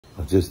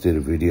I just did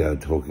a video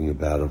talking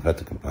about, I've had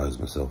to compose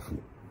myself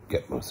and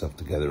get myself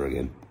together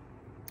again,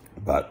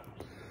 but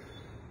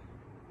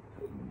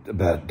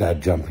about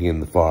Dad jumping in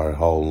the fire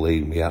hole and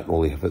leading me out and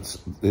all the efforts.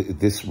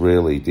 This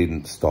really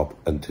didn't stop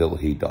until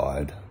he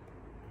died.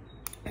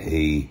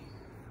 He,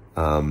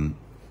 you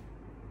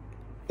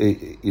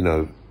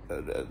know,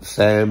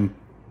 Sam,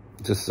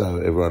 just so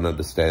everyone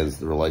understands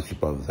the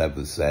relationship I have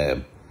with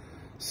Sam,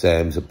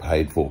 Sam's a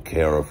paid-for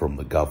carer from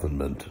the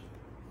government.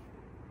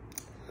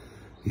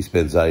 He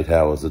spends 8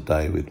 hours a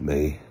day with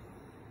me,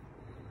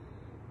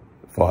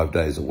 5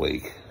 days a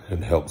week,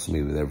 and helps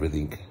me with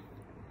everything.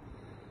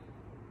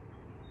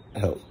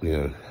 Helps,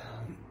 you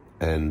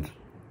know,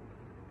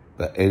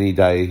 but any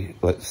day,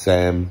 like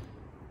Sam,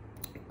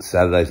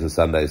 Saturdays and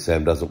Sundays,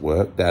 Sam doesn't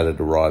work. Dad would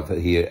arrive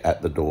here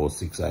at the door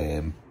 6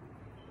 a.m.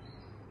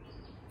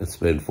 and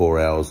spend 4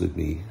 hours with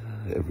me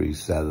every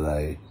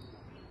Saturday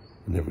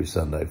and every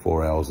Sunday,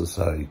 4 hours or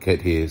so. He'd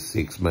get here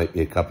 6, make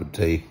me a cup of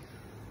tea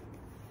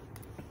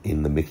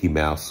in the Mickey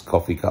Mouse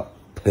coffee cup.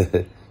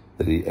 That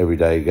every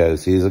day he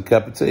goes, here's a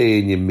cup of tea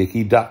in your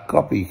Mickey Duck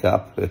coffee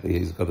cup.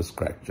 He's got us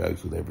crack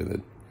jokes with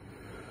everything.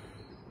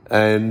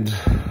 And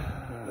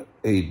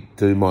he'd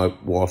do my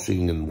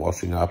washing and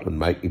washing up and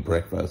make me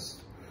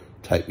breakfast,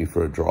 take me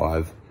for a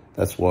drive.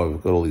 That's why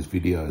we've got all these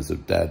videos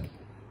of Dad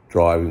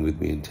driving with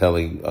me and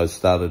I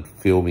started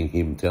filming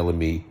him telling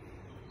me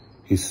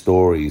his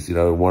stories. You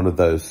know, one of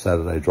those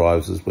Saturday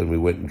drives is when we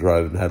went and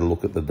drove and had a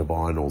look at the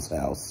Divinyls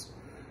house,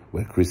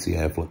 where Chrissy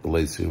Amphlett, the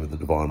lead singer of the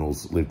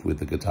Divinyls, lived with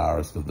the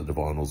guitarist of the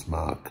Divinyls,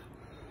 Mark,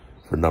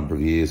 for a number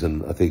of years.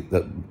 And I think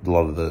that a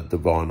lot of the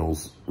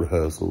Divinyls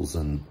rehearsals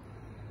and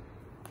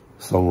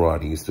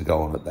songwriting used to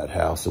go on at that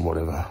house and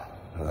whatever.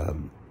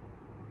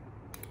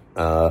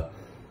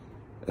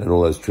 And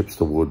all those trips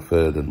to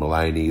Woodford and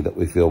Mullaney that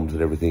we filmed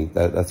and everything,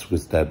 that's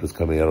because Dad was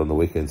coming out on the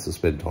weekends to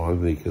spend time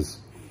with me because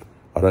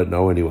I don't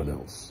know anyone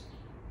else.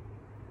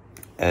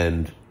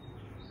 And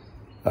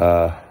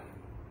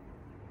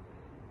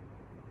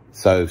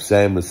so if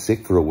Sam was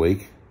sick for a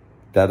week,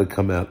 Dad would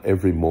come out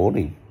every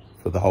morning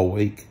for the whole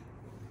week.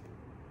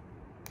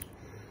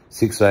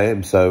 6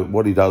 a.m. So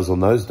what he does on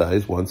those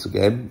days, once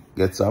again,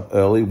 gets up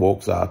early,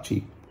 walks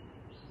Archie,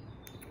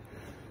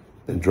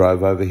 and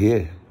drove over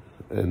here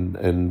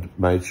and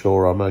made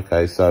sure I'm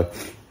okay. So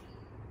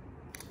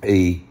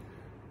he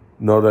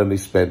not only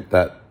spent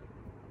that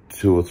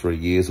 2 or 3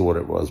 years or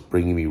whatever it was,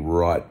 bringing me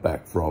right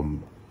back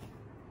from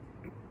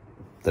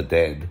the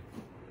dead,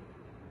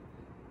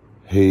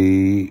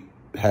 he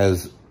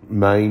has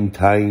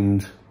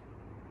maintained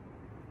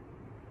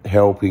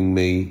helping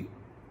me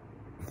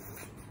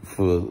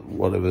for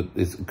whatever it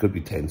is. It could be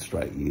 10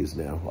 straight years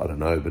now, I don't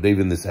know. But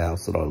even this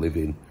house that I live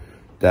in,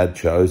 Dad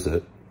chose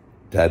it.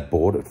 Dad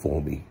bought it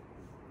for me.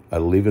 I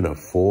live in a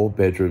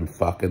 4-bedroom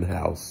fucking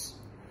house.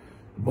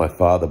 My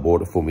father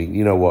bought it for me.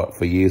 You know what?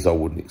 For years I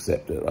wouldn't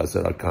accept it. I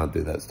said, I can't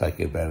do that. It's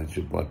taking advantage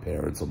of my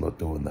parents. I'm not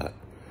doing that.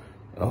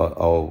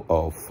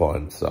 I'll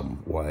find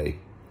some way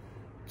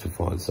to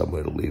find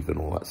somewhere to live and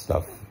all that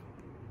stuff.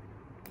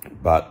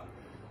 But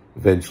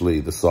eventually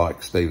the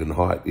psych, Stephen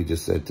Height, he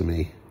just said to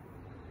me,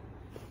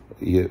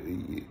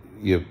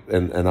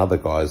 and other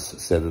guys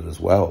said it as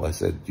well. They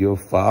said, your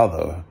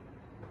father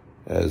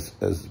has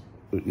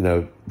you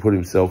know, put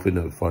himself in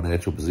a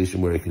financial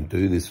position where he can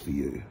do this for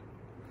you.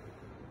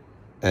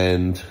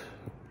 And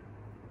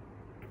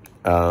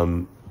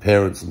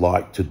parents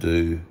like to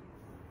do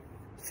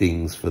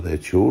things for their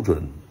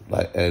children.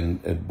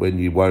 And when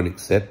you won't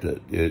accept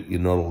it, you're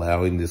not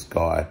allowing this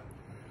guy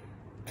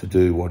to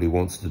do what he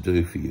wants to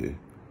do for you.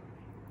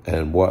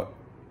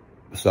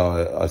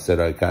 So I said,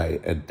 okay.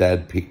 And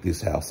Dad picked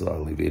this house that I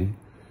live in.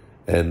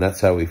 And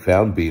that's how we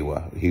found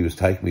Biwa. He was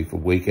taking me for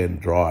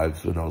weekend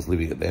drives when I was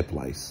living at their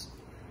place.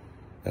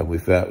 And we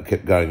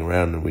kept going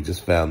around, and we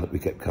just found that we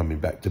kept coming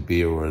back to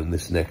Biwa in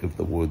this neck of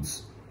the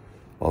woods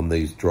on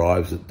these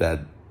drives that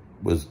Dad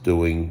was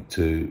doing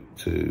to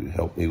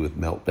help me with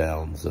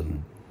meltdowns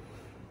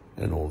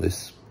and all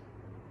this.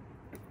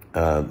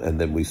 And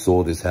then we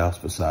saw this house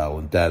for sale,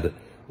 and Dad,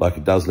 like,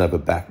 it doesn't have a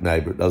back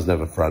neighbour, it doesn't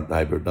have a front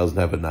neighbour, it doesn't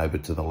have a neighbour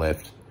to the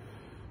left.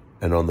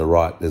 And on the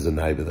right, there's a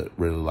neighbour that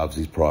really loves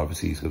his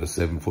privacy. He's got a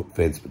 7-foot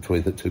fence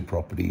between the 2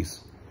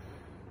 properties.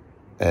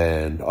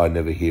 And I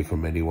never hear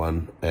from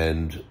anyone.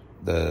 And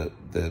the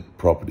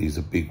property's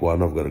a big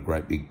one. I've got a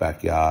great big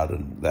backyard,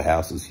 and the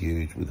house is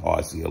huge with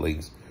high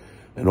ceilings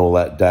and all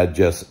that. Dad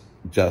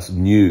just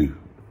knew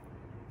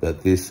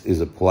that this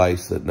is a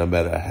place that no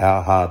matter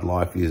how hard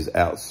life is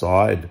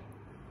outside,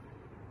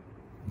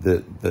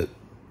 that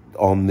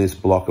on this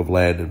block of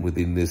land and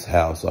within this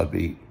house, I'd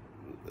be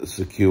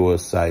secure,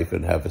 safe,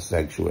 and have a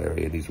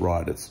sanctuary. And he's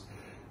right.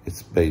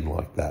 It's been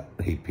like that.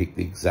 He picked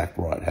the exact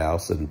right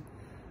house, and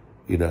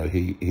you know,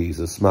 he's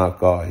a smart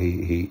guy.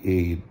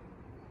 He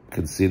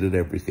considered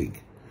everything.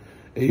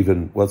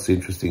 Even what's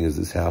interesting is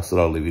this house that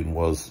I live in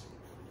was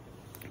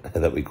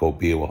that we call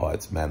Biwa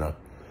Heights Manor.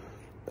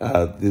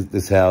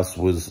 This house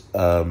was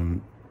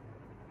the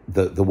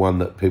one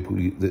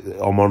that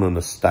I'm on an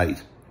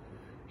estate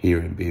here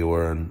in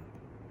Biwa, and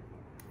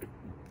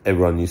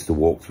everyone used to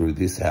walk through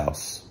this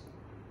house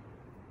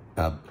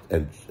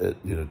and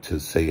you know, to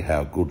see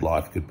how good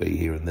life could be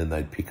here, and then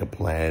they'd pick a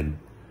plan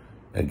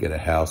and get a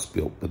house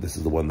built. But this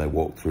is the one they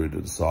walked through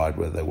to decide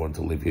whether they wanted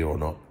to live here or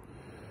not.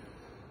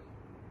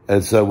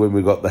 And so when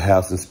we got the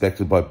house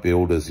inspected by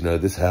builders, you know,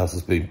 this house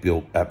has been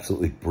built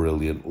absolutely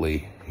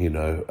brilliantly, you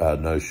know,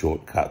 no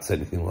shortcuts,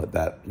 anything like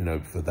that, you know,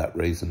 for that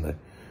reason.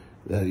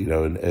 You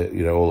know, and,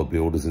 you know, all the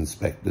builders,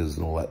 inspectors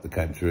and all that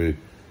came through,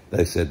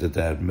 they said to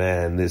Dad,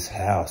 man, this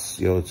house,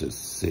 you're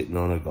just sitting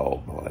on a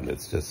gold mine.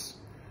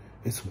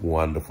 It's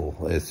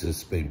wonderful. It's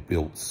just been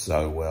built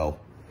so well,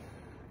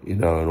 you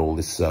know, and all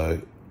this.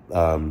 So,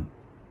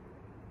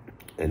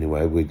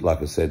 anyway,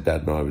 like I said,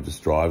 Dad and I were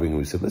just driving, and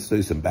we said, let's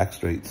do some back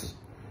streets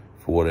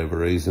for whatever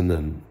reason.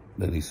 And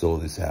then he saw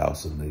this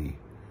house, and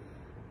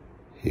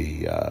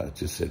he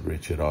just said,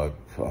 Richard,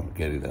 I'm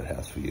getting that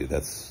house for you.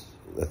 That's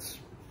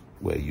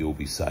where you'll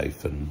be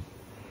safe and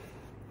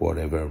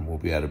whatever, and we'll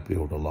be able to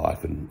build a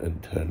life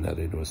and turn that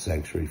into a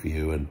sanctuary for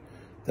you. And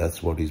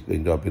that's what he's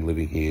been doing. I've been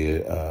living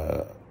here,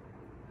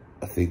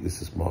 I think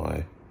this is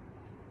my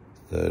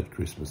 3rd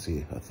Christmas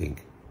here, I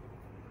think,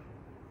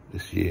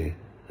 this year.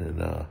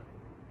 And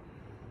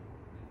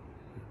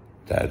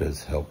Dad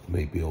has helped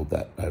me build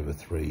that over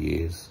 3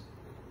 years,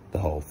 the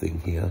whole thing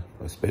here,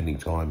 by spending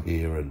time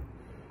here and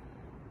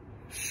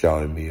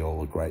showing me all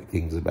the great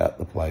things about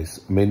the place.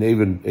 I mean,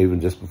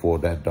 even just before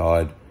Dad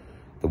died,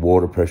 the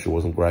water pressure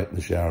wasn't great in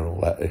the shower and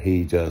all that.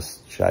 He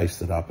just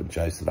chased it up and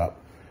chased it up.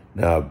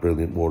 Now,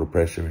 brilliant water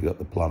pressure. He got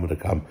the plumber to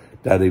come.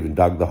 Dad even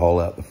dug the hole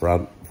out the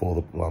front for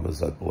the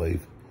plumbers, I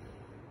believe,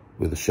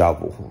 with a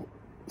shovel,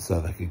 so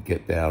they could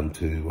get down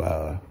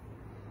to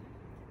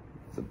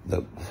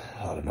the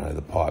I don't know,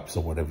 the pipes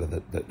or whatever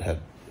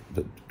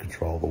that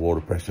control the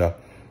water pressure.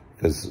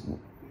 Because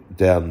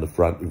down the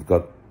front you've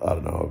got, I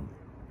don't know,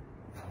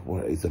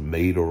 what is a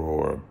meter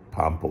or a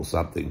pump or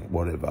something,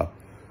 whatever,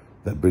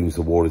 that brings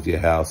the water to your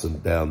house,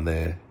 and down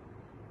there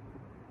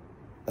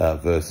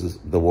versus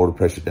the water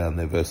pressure down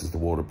there versus the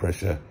water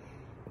pressure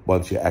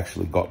once you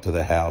actually got to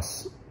the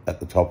house at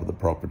the top of the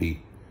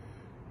property.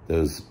 It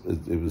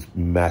was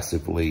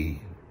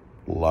massively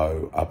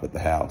low up at the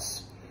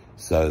house.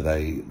 So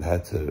they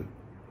had to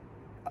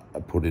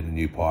put in a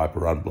new pipe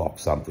or unblock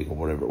something or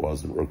whatever it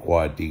was, and it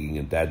required digging,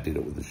 and Dad did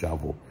it with a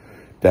shovel.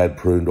 Dad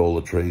pruned all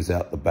the trees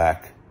out the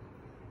back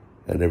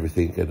and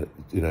everything, and it,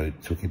 you know,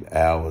 it took him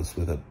hours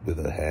with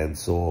a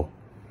handsaw.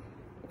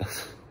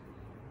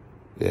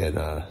 Yeah,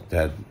 no,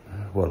 Dad,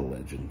 what a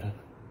legend.